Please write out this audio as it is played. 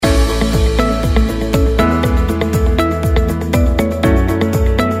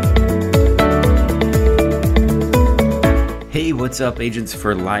What's up, Agents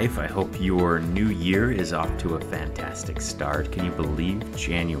for Life? I hope your new year is off to a fantastic start. Can you believe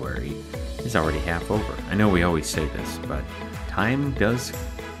January is already half over? I know we always say this, but time does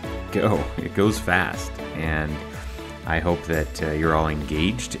go. It goes fast, and I hope that you're all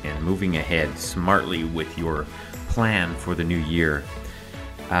engaged and moving ahead smartly with your plan for the new year.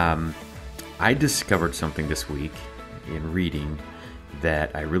 I discovered something this week in reading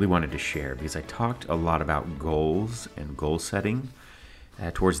that I really wanted to share because I talked a lot about goals and goal setting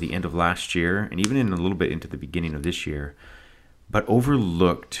towards the end of last year and even in a little bit into the beginning of this year, but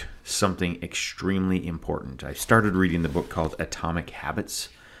overlooked something extremely important. I started reading the book called Atomic Habits,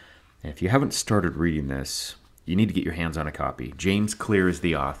 and if you haven't started reading this, you need to get your hands on a copy. James Clear is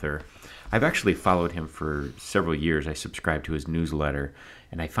the author. I've actually followed him for several years. I subscribe to his newsletter,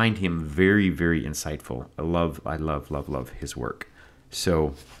 and I find him very, very insightful. I love his work.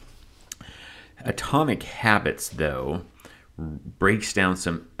 So, Atomic Habits, though, breaks down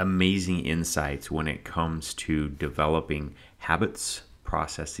some amazing insights when it comes to developing habits,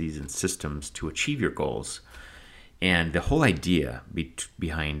 processes, and systems to achieve your goals. And the whole idea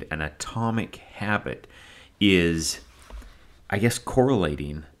behind an atomic habit is, I guess,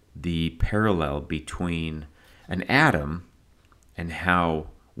 correlating the parallel between an atom and how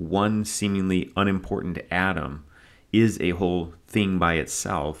one seemingly unimportant atom is a whole thing by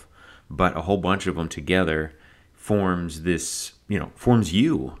itself, but a whole bunch of them together forms this, forms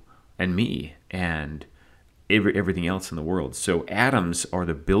you and me and everything else in the world. So atoms are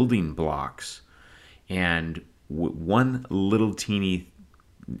the building blocks, and one little teeny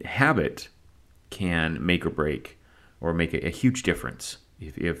habit can make or break or make a huge difference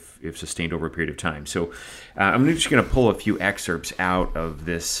if sustained over a period of time. So I'm just going to pull a few excerpts out of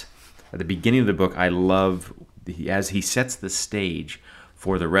this. At the beginning of the book, I love, as he sets the stage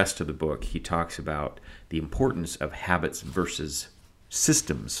for the rest of the book, he talks about the importance of habits versus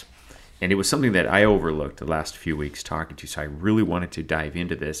systems. And it was something that I overlooked the last few weeks talking to, so I really wanted to dive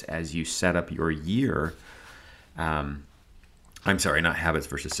into this as you set up your year. I'm sorry, not habits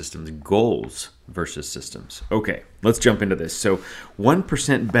versus systems, goals versus systems. Okay, let's jump into this. So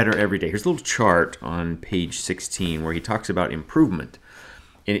 1% better every day. Here's a little chart on page 16 where he talks about improvement.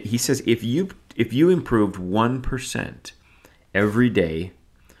 And he says if you improved 1% every day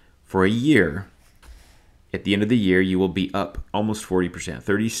for a year, at the end of the year, you will be up almost 40%,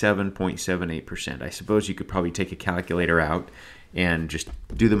 37.78%. I suppose you could probably take a calculator out and just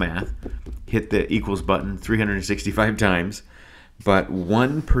do the math, hit the equals button 365 times, but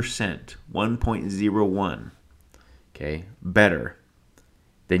 1%, 1.01, okay, better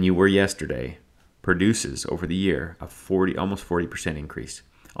than you were yesterday produces over the year a almost 40% increase.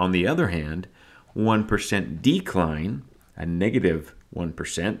 On the other hand, 1% decline, a negative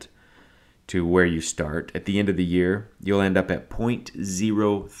 1%, to where you start, at the end of the year, you'll end up at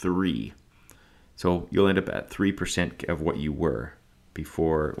 0.03. So you'll end up at 3% of what you were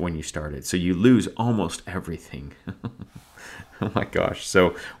before when you started. So you lose almost everything. Oh my gosh.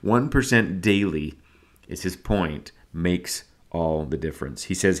 So 1% daily is his point, makes all the difference.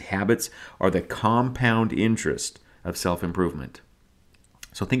 He says habits are the compound interest of self-improvement.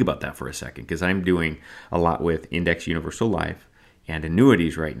 So think about that for a second, because I'm doing a lot with Index Universal Life and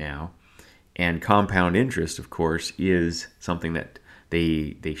annuities right now. And compound interest, of course, is something that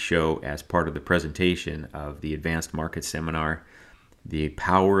they show as part of the presentation of the Advanced Market Seminar, the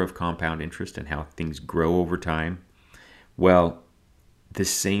power of compound interest and how things grow over time. Well, the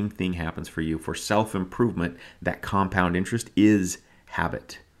same thing happens for you. For self-improvement, that compound interest is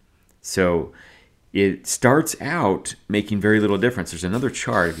habit. So it starts out making very little difference. There's another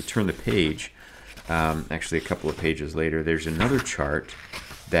chart. If you turn the page, actually a couple of pages later, there's another chart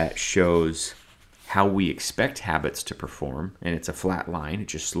that shows how we expect habits to perform, and it's a flat line.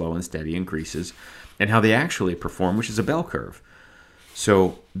 It's just slow and steady increases, and how they actually perform, which is a bell curve.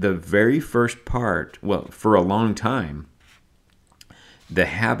 So the very first part, well, for a long time, the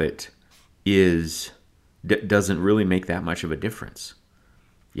habit doesn't really make that much of a difference.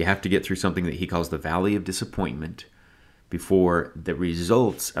 You have to get through something that he calls the valley of disappointment before the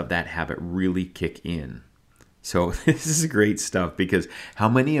results of that habit really kick in. So this is great stuff, because how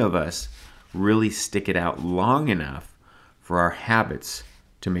many of us really stick it out long enough for our habits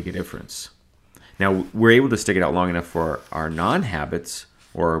to make a difference? Now, we're able to stick it out long enough for our non-habits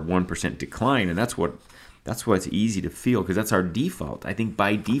or 1% decline, and that's what's easy to feel, because that's our default. I think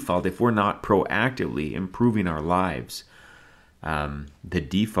by default, if we're not proactively improving our lives, the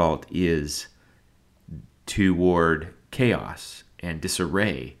default is toward chaos and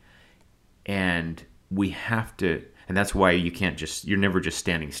disarray, and we have to, and that's why you're never just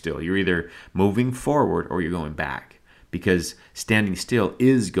standing still. You're either moving forward or you're going back, because standing still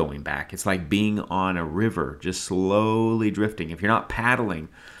is going back. It's like being on a river, just slowly drifting. If you're not paddling,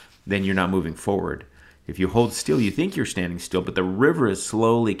 then you're not moving forward. If you hold still, you think you're standing still, but the river is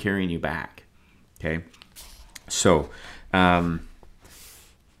slowly carrying you back. Okay? So, a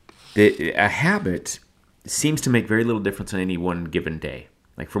habit seems to make very little difference on any one given day.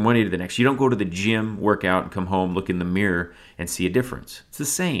 Like from one day to the next. You don't go to the gym, work out, and come home, look in the mirror, and see a difference. It's the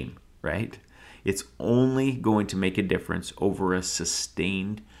same, right? It's only going to make a difference over a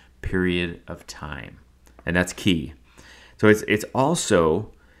sustained period of time. And that's key. So it's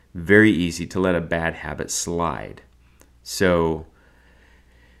also very easy to let a bad habit slide. So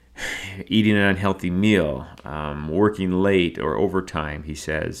eating an unhealthy meal, working late or overtime, he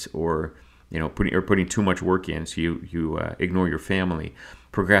says, or putting too much work in, so you ignore your family.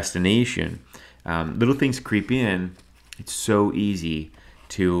 Procrastination, little things creep in. It's so easy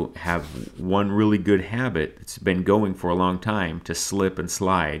to have one really good habit that's been going for a long time to slip and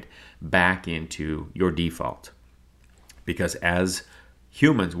slide back into your default. Because as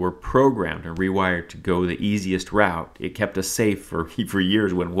humans, we're programmed and rewired to go the easiest route. It kept us safe for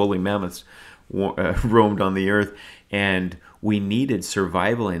years when woolly mammoths roamed on the earth, and we needed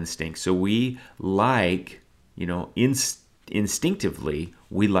survival instincts. So we instinctively,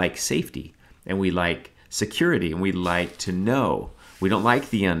 we like safety, and we like security, and we like to know. We don't like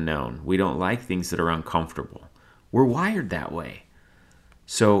the unknown. We don't like things that are uncomfortable. We're wired that way.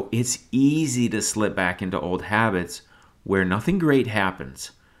 So it's easy to slip back into old habits where nothing great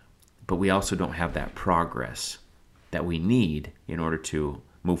happens, but we also don't have that progress that we need in order to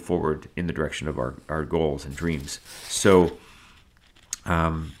move forward in the direction of our goals and dreams. So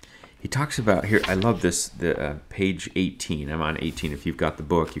he talks about here, I love this, page 18. I'm on 18. If you've got the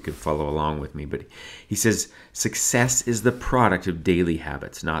book, you can follow along with me. But he says, success is the product of daily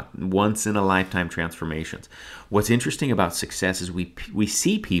habits, not once-in-a-lifetime transformations. What's interesting about success is we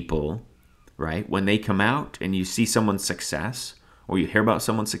see people, right, when they come out and you see someone's success or you hear about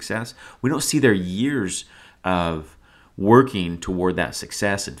someone's success, we don't see their years of working toward that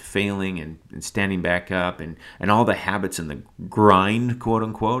success and failing and standing back up and all the habits and the grind, quote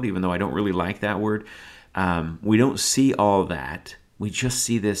unquote, even though I don't really like that word. We don't see all that. We just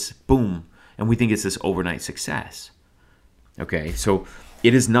see this boom, and we think it's this overnight success. Okay, so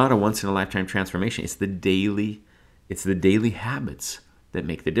it is not a once-in-a-lifetime transformation. It's the daily habits that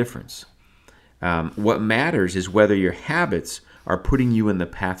make the difference. What matters is whether your habits are putting you in the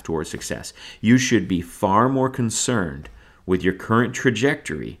path towards success. You should be far more concerned with your current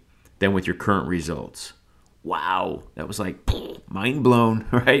trajectory than with your current results. Wow, that was like mind blown,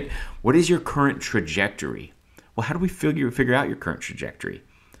 right? What is your current trajectory? Well, how do we figure out your current trajectory?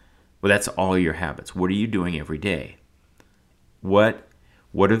 Well, that's all your habits. What are you doing every day? What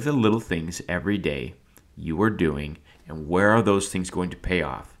are the little things every day you are doing, and where are those things going to pay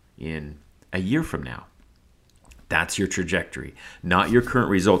off in a year from now? That's your trajectory, not your current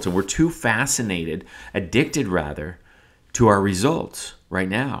results. And we're too addicted to our results right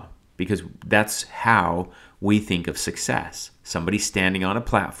now, because that's how we think of success. Somebody standing on a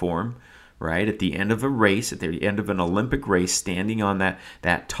platform, right, at the end of a race, at the end of an Olympic race, standing on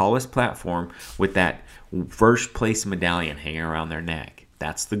that tallest platform with that first place medallion hanging around their neck.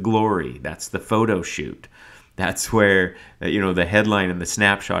 That's the glory. That's the photo shoot. That's where, the headline and the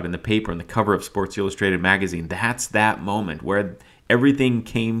snapshot in the paper and the cover of Sports Illustrated magazine, that's that moment where everything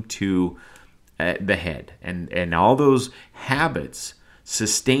came to the head. And all those habits,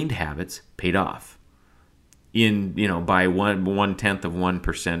 sustained habits, paid off by 1/10 of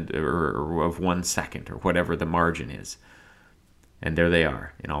 1% or of 1 second or whatever the margin is. And there they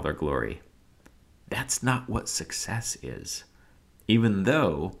are in all their glory. That's not what success is, even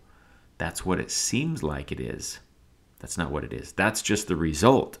though that's what it seems like it is. That's not what it is. That's just the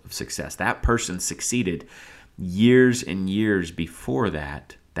result of success. That person succeeded years and years before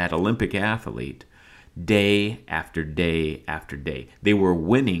that Olympic athlete, day after day after day. They were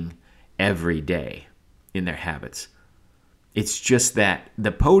winning every day in their habits. It's just that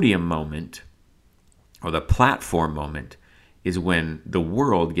the podium moment or the platform moment is when the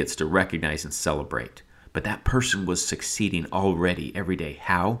world gets to recognize and celebrate. But that person was succeeding already every day.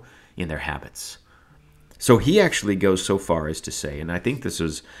 How? In their habits. So he actually goes so far as to say, and I think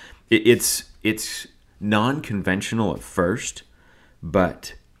it's non-conventional at first,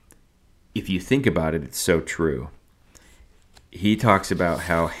 but if you think about it, it's so true. He talks about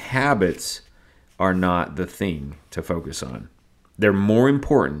how habits are not the thing to focus on. They're more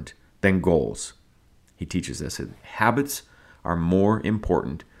important than goals. He teaches this. Habits are more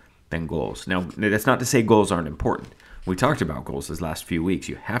important than goals. Now, that's not to say goals aren't important. We talked about goals this last few weeks.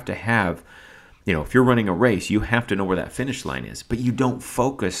 You have to have If you're running a race, you have to know where that finish line is, but you don't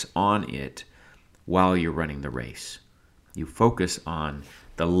focus on it while you're running the race. You focus on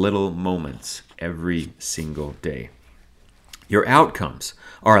the little moments every single day. Your outcomes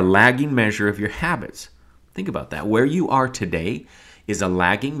are a lagging measure of your habits. Think about that. Where you are today is a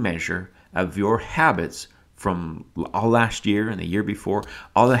lagging measure of your habits from all last year and the year before,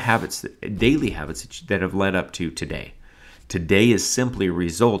 all the habits, daily habits that have led up to today. Today is simply a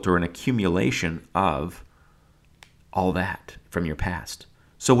result or an accumulation of all that from your past.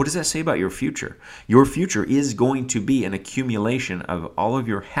 So what does that say about your future? Your future is going to be an accumulation of all of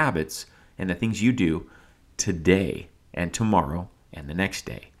your habits and the things you do today and tomorrow and the next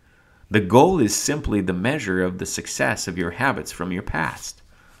day. The goal is simply the measure of the success of your habits from your past.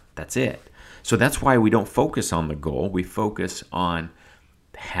 That's it. So that's why we don't focus on the goal. We focus on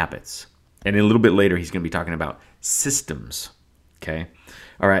the habits. And a little bit later, he's going to be talking about systems. Okay?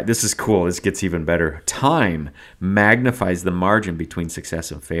 All right, this is cool. This gets even better. Time magnifies the margin between success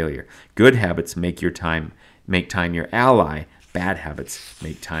and failure. Good habits make time your ally. Bad habits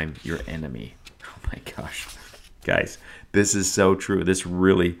make time your enemy. Oh my gosh. Guys, this is so true. This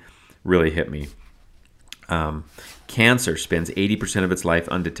really hit me. Cancer spends 80% of its life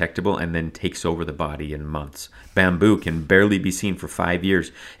undetectable and then takes over the body in months. Bamboo can barely be seen for 5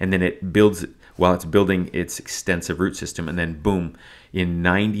 years, and then it builds while it's building its extensive root system, and then boom, in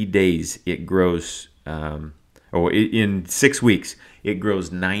 90 days it grows, in 6 weeks, it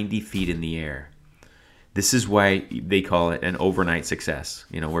grows 90 feet in the air. This is why they call it an overnight success,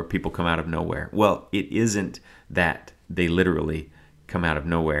 where people come out of nowhere. Well, it isn't that they literally come out of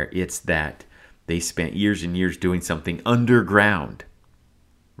nowhere. It's that they spent years and years doing something underground,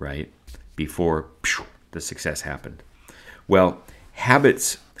 right, before the success happened. Well,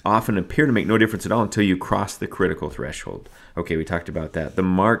 habits often appear to make no difference at all until you cross the critical threshold. Okay, we talked about that.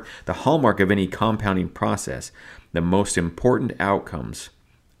 The hallmark of any compounding process, the most important outcomes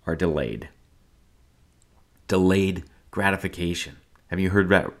are delayed. Delayed gratification. Have you heard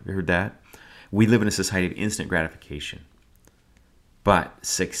that? We live in a society of instant gratification. But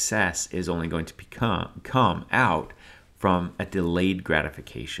success is only going to come out from a delayed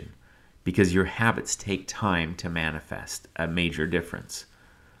gratification because your habits take time to manifest a major difference.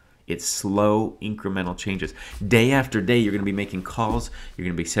 It's slow, incremental changes. Day after day, you're going to be making calls. You're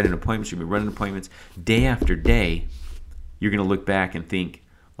going to be setting appointments. You're going to be running appointments. Day after day, you're going to look back and think,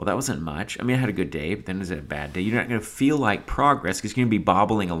 well, that wasn't much. I mean, I had a good day, but then is it a bad day? You're not going to feel like progress because you're going to be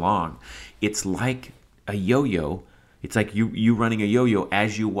bobbling along. It's like a yo-yo. It's like you running a yo-yo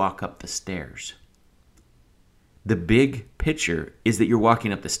as you walk up the stairs. The big picture is that you're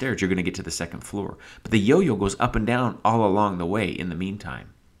walking up the stairs. You're going to get to the second floor. But the yo-yo goes up and down all along the way in the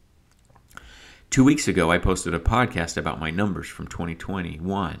meantime. 2 weeks ago, I posted a podcast about my numbers from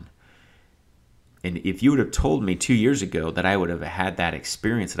 2021. And if you would have told me 2 years ago that I would have had that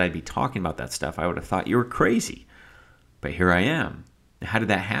experience, that I'd be talking about that stuff, I would have thought you were crazy. But here I am. How did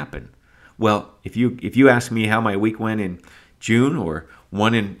that happen? Well, if you ask me how my week went in June or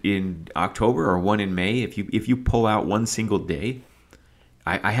one in October or one in May, if you pull out one single day,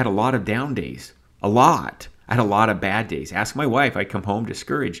 I had a lot of down days. A lot. I had a lot of bad days. Ask my wife. I come home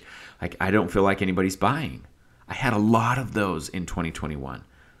discouraged. Like, I don't feel like anybody's buying. I had a lot of those in 2021.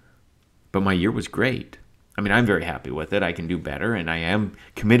 But my year was great. I mean, I'm very happy with it. I can do better, and I am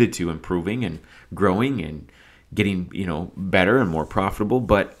committed to improving and growing and getting, better and more profitable.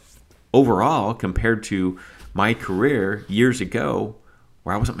 But overall, compared to my career years ago,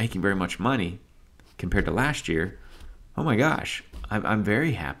 where I wasn't making very much money compared to last year, oh my gosh, I'm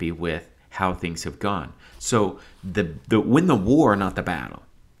very happy with how things have gone. So win the war, not the battle,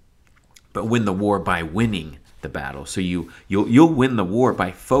 but win the war by winning the battle. So you'll win the war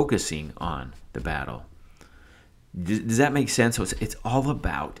by focusing on the battle. Does that make sense? So it's all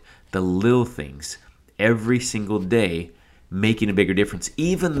about the little things every single day, making a bigger difference,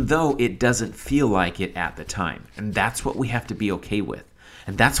 even though it doesn't feel like it at the time. And that's what we have to be okay with.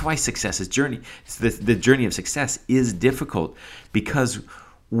 And that's why success is journey. The journey of success is difficult because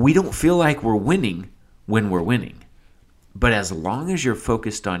we don't feel like we're winning when we're winning. But as long as you're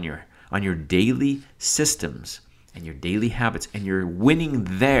focused on your daily systems and your daily habits and you're winning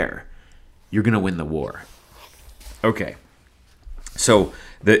there, you're going to win the war. Okay. So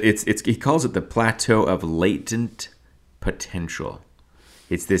he calls it the plateau of latent potential.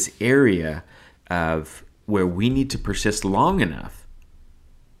 It's this area of where we need to persist long enough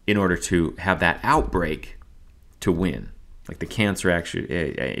in order to have that outbreak to win. like the cancer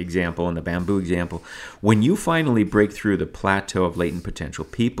example and the bamboo example, when you finally break through the plateau of latent potential,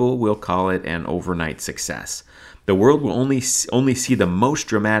 people will call it an overnight success. The world will only see the most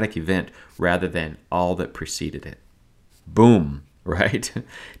dramatic event rather than all that preceded it. Boom, right?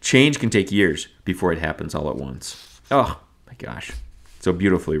 Change can take years before it happens all at once. Oh, my gosh. So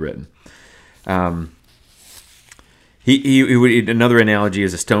beautifully written. Another analogy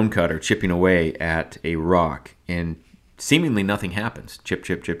is a stonecutter chipping away at a rock, and seemingly nothing happens. Chip,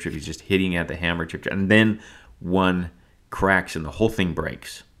 chip, chip, chip. He's just hitting at the hammer, chip, chip, and then one cracks and the whole thing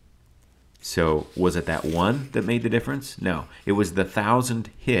breaks. So was it that one that made the difference? No. It was the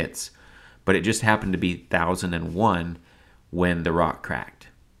 1,000 hits, but it just happened to be 1,001 when the rock cracked.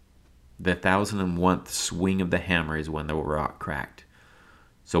 The 1,001th swing of the hammer is when the rock cracked.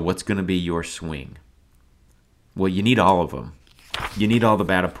 So what's going to be your swing? Well, you need all of them. You need all the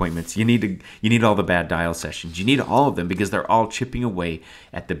bad appointments. You need all the bad dial sessions. You need all of them because they're all chipping away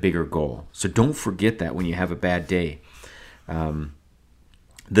at the bigger goal. So don't forget that when you have a bad day.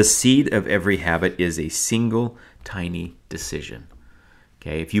 The seed of every habit is a single tiny decision.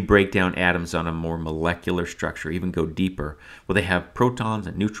 Okay, if you break down atoms on a more molecular structure, even go deeper, well, they have protons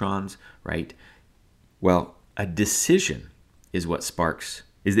and neutrons, right? Well, a decision is what sparks,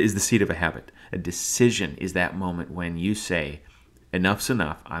 is the seed of a habit. A decision is that moment when you say, enough's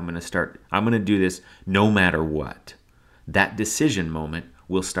enough, I'm going to do this no matter what. That decision moment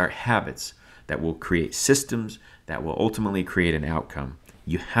will start habits that will create systems that will ultimately create an outcome.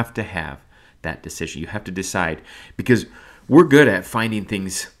 You have to have that decision. You have to decide, because we're good at finding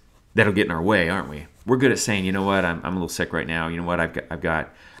things that'll get in our way, aren't we? We're good at saying, you know what, I'm a little sick right now. You know what, I've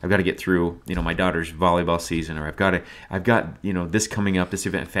got to get through, my daughter's volleyball season, or I've got this coming up, this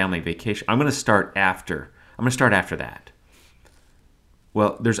event, family vacation. I'm going to start after that.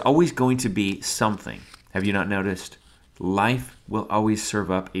 Well, there's always going to be something. Have you not noticed? Life will always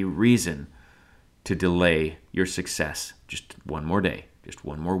serve up a reason to delay your success just one more day, just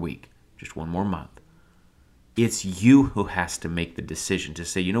one more week, just one more month. It's you who has to make the decision to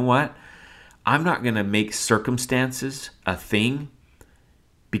say, you know what? I'm not going to make circumstances a thing,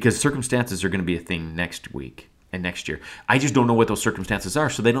 because circumstances are going to be a thing next week and next year. I just don't know what those circumstances are,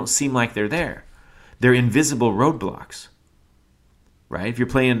 so they don't seem like they're there. They're invisible roadblocks, right? If you're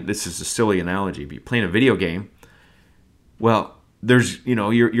playing, this is a silly analogy, but you're playing a video game, well, there's,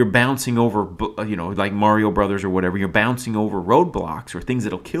 you're bouncing over, like Mario Brothers or whatever, you're bouncing over roadblocks or things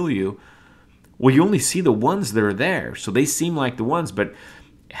that'll kill you. Well, you only see the ones that are there, so they seem like the ones, but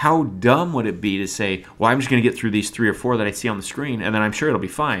how dumb would it be to say, well, I'm just going to get through these 3 or 4 that I see on the screen, and then I'm sure it'll be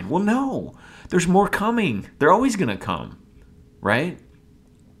fine. Well, no, there's more coming. They're always going to come, right?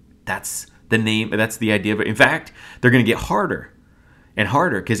 That's the idea of it. In fact, they're going to get harder and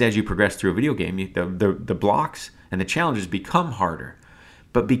harder, because as you progress through a video game, the blocks and the challenges become harder.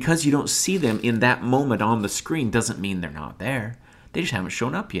 But because you don't see them in that moment on the screen doesn't mean they're not there. They just haven't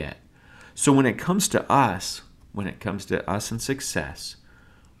shown up yet. So when it comes to us and success,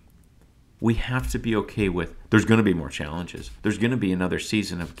 we have to be okay with, there's going to be more challenges. There's going to be another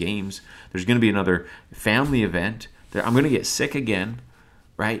season of games. There's going to be another family event. I'm going to get sick again,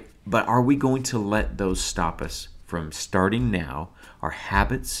 right? But are we going to let those stop us from starting now our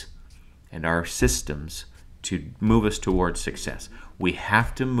habits and our systems to move us towards success? We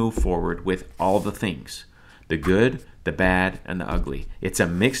have to move forward with all the things, the good, the bad, and the ugly. It's a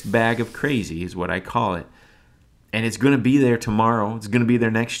mixed bag of crazy is what I call it. And it's going to be there tomorrow. It's going to be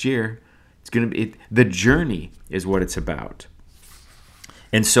there next year. The journey is what it's about.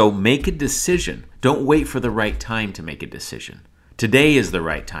 And so make a decision. Don't wait for the right time to make a decision. Today is the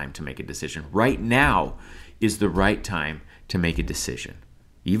right time to make a decision. Right now is the right time to make a decision.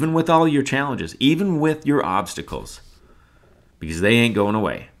 Even with all your challenges, even with your obstacles, because they ain't going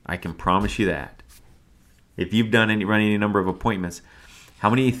away. I can promise you that. If you've run any number of appointments, how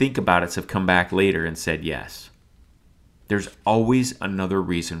many think about it have come back later and said yes? There's always another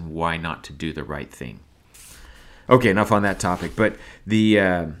reason why not to do the right thing. Okay, enough on that topic. But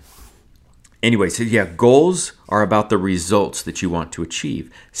goals are about the results that you want to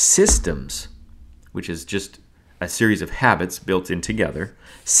achieve. Systems, which is just a series of habits built in together,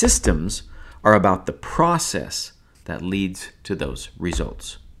 systems are about the process that leads to those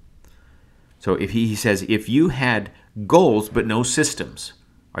results. So if he says, if you had goals but no systems,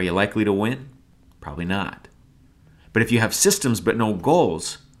 are you likely to win? Probably not. But if you have systems but no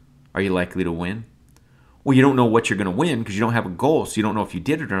goals, are you likely to win? Well, you don't know what you're going to win because you don't have a goal, so you don't know if you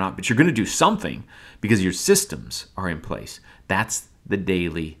did it or not, but you're going to do something because your systems are in place. That's the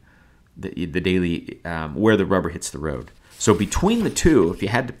daily where the rubber hits the road. So between the two, if you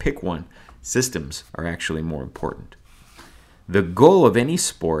had to pick one, systems are actually more important. The goal of any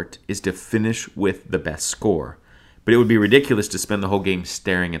sport is to finish with the best score, but it would be ridiculous to spend the whole game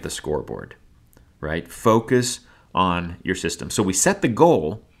staring at the scoreboard, right? Focus on your system. So we set the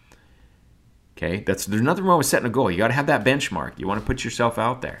goal. Okay, there's nothing wrong with setting a goal. You got to have that benchmark. You want to put yourself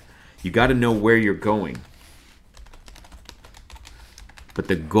out there. You got to know where you're going. But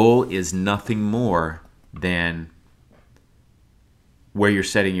the goal is nothing more than where you're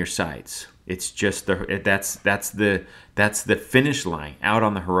setting your sights. It's just that's the finish line out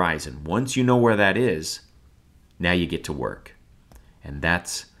on the horizon. Once you know where that is, now you get to work. And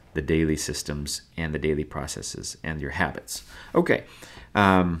that's the daily systems and the daily processes and your habits. Okay.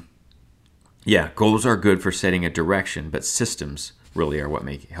 Goals are good for setting a direction, but systems really are what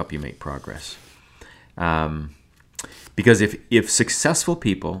help you make progress. Because if successful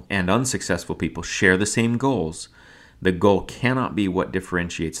people and unsuccessful people share the same goals, the goal cannot be what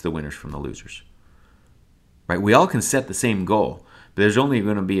differentiates the winners from the losers. Right? We all can set the same goal, but there's only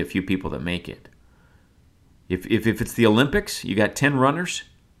going to be a few people that make it. If it's the Olympics, you got 10 runners,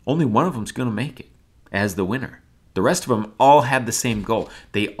 only one of them's going to make it as the winner. The rest of them all had the same goal.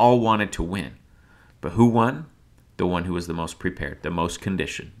 They all wanted to win. But who won? The one who was the most prepared, the most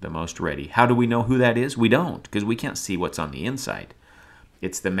conditioned, the most ready. How do we know who that is? We don't, because we can't see what's on the inside.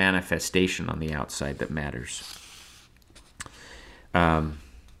 It's the manifestation on the outside that matters.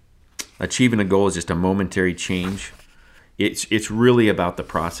 Achieving a goal is just a momentary change. It's really about the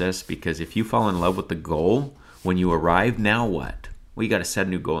process, because if you fall in love with the goal when you arrive, now what? Well, you got to set a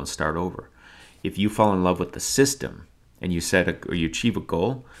new goal and start over. If you fall in love with the system and you you achieve a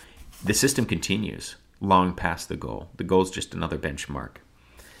goal, the system continues long past the goal. The goal is just another benchmark.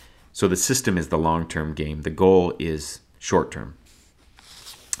 So the system is the long-term game. The goal is short-term.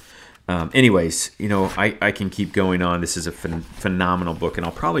 Anyways, I can keep going on. This is a phenomenal book, and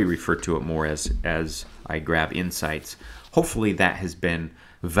I'll probably refer to it more as I grab insights. Hopefully that has been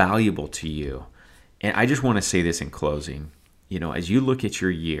valuable to you. And I just want to say this in closing. As you look at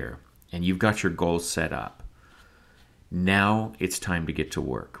your year and you've got your goals set up, now it's time to get to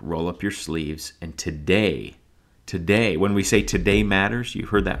work. Roll up your sleeves. And today, when we say today matters, you've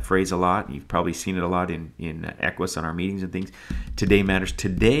heard that phrase a lot. You've probably seen it a lot in Equus on our meetings and things. Today matters.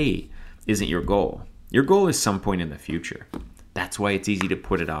 Today isn't your goal. Your goal is some point in the future. That's why it's easy to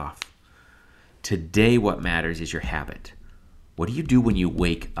put it off. Today, what matters is your habit. What do you do when you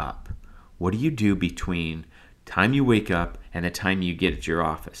wake up? What do you do between time you wake up and the time you get at your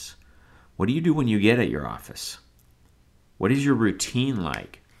office? What do you do when you get at your office? What is your routine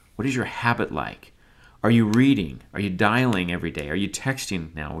like? What is your habit like? Are you reading? Are you dialing every day? Are you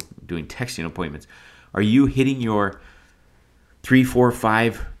texting now, doing texting appointments? Are you hitting your 3, 4,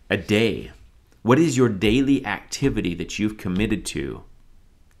 5 a day? What is your daily activity that you've committed to?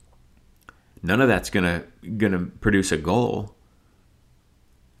 None of that's gonna produce a goal.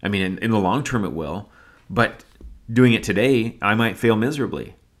 I mean, in the long term it will, but doing it today, I might fail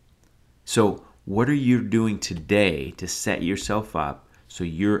miserably. So what are you doing today to set yourself up so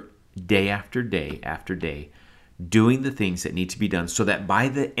you're day after day after day doing the things that need to be done so that by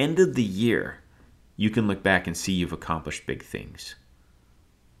the end of the year, you can look back and see you've accomplished big things,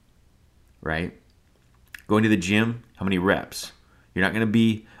 right? Going to the gym, how many reps? You're not going to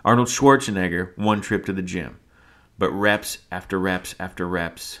be Arnold Schwarzenegger one trip to the gym, but reps after reps after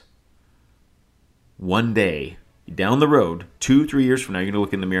reps. One day, down the road, 2-3 years from now, you're going to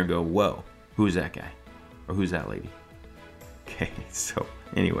look in the mirror and go, whoa, who's that guy? Or who's that lady? Okay, so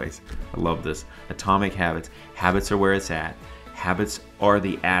anyways, I love this. Atomic habits. Habits are where it's at. Habits are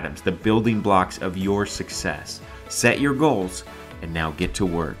the atoms, the building blocks of your success. Set your goals and now get to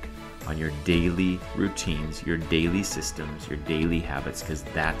work on your daily routines, your daily systems, your daily habits, because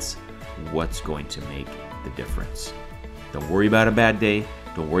that's what's going to make the difference. Don't worry about a bad day.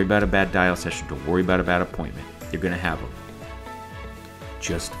 Don't worry about a bad dial session. Don't worry about a bad appointment. You're going to have them.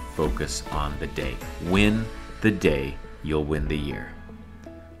 Just focus on the day. Win the day, you'll win the year.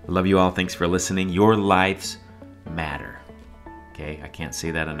 I love you all. Thanks for listening. Your lives matter. Okay? I can't say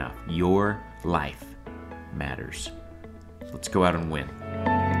that enough. Your life matters. Let's go out and win.